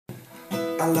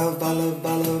I love, I love,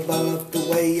 I love, I love the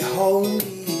way you hold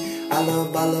me. I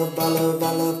love, I love, I love,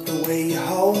 I love the way you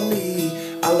hold me.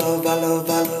 I love, I love,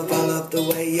 I love, I love the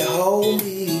way you hold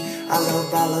me. I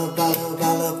love, I love, I love,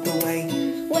 I love the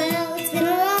way. Well, it's been a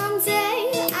long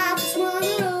day. I just wanna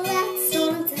relax.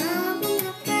 No time with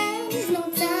my friends, no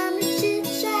time to chit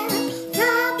chat.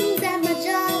 Problems at my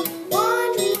job,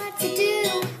 wondering what to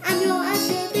do. I know I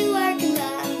should be working,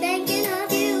 but I'm thinking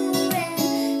of you.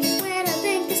 And just when I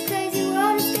think this crazy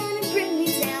world is gonna bring me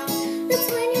down, that's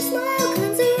when your smile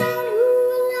comes around.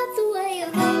 Ooh, I love the way you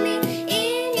hold me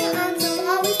in your arms.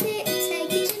 I'll always be and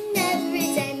take each and every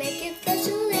day, make it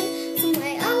special in some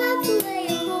way. I love the way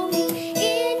you hold me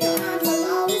in your arms. I'll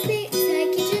always be and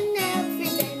take each and every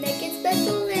day, make it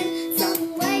special in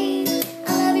some way. I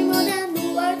love you more than the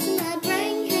words my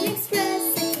brain can express.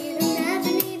 I can't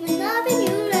imagine even loving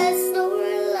you less. Lord,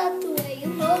 I love the way you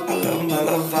hold me. I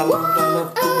love, I love, I love, I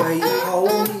love the way you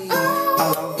hold me. I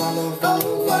love, I love, I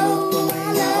love, I love the way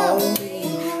you hold me.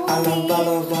 I love, I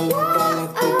love, I love, I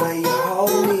love the way you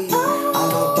hold me. I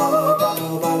love, I love, I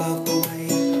love, I love the way.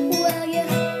 Well, you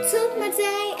took my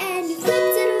day and you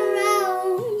flipped it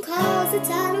around. Caused a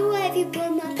tidal wave, you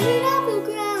put my feet off the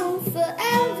ground.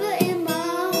 Forever in my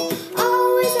arms,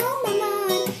 always on my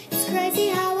mind. It's crazy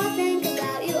how I think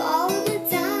about you all the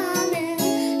time.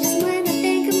 And just when I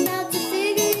think I'm about to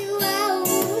figure you out,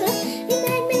 you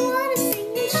make me wanna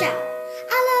sing and shout.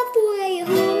 I love the way you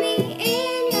hold me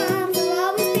in your arms. I'll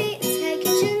always be and take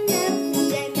each and every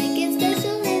day, make it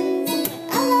special in some way.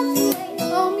 I love the way you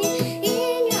hold me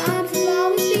in your arms. I'll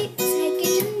always be and take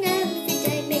each and every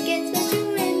day, make it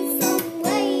special in some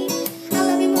way. I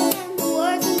love you more than the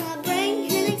words in my brain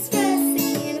can express. I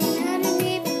can't imagine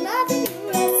even loving you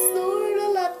less. Lord, I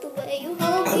love the way you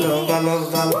hold me. I love, I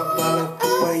love, I love, I love the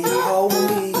way you hold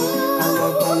me. I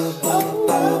love, I love, I love,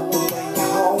 I love the way you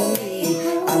hold me.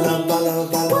 I love, I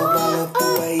love, I love, I love the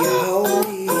way you hold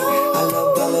me. I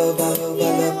love, I love, I love,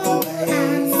 I love the way.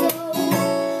 I'm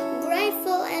so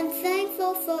grateful and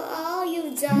thankful for all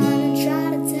you've done, and try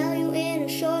to tell you in a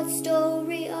short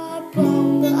story or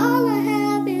poem, but all I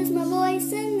have is my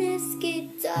voice and this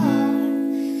guitar,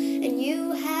 and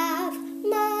you have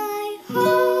my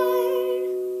heart.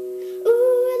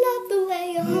 Ooh, I love the way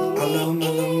you hold me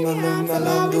in your arms. I'll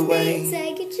always be and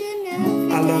take each and every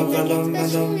day, I love, I make it love, I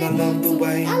special love, I in love the some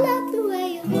way. I love the way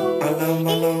you hold me I love,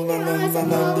 I in love, I your love, arms. I I'll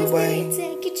love the always way. be and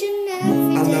take each and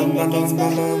every I day, love, I make it love, I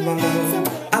special love, I in love. some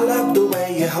way. I love the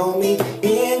way you hold me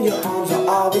in your arms. I'll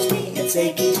always be and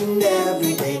take each and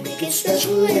every day, make it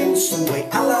special in some way.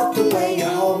 I love the way you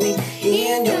hold me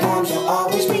in your arms. I'll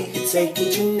always be and take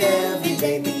each and every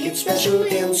day, make it special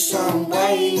in some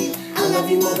way. I love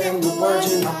you more than the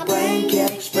words in my brain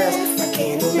can express. I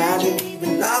can't imagine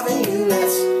even loving you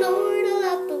less. Lord, I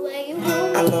love the way you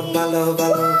hold me. I love, I love, I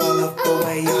love, I love the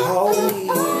way you hold me.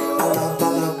 I love, I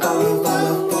love, I love, I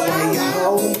love the way you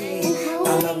hold me.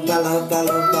 I love, I love, I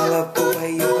love, I love the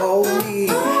way you hold me.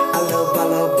 I love, I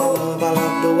love, I love, I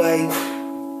love the way.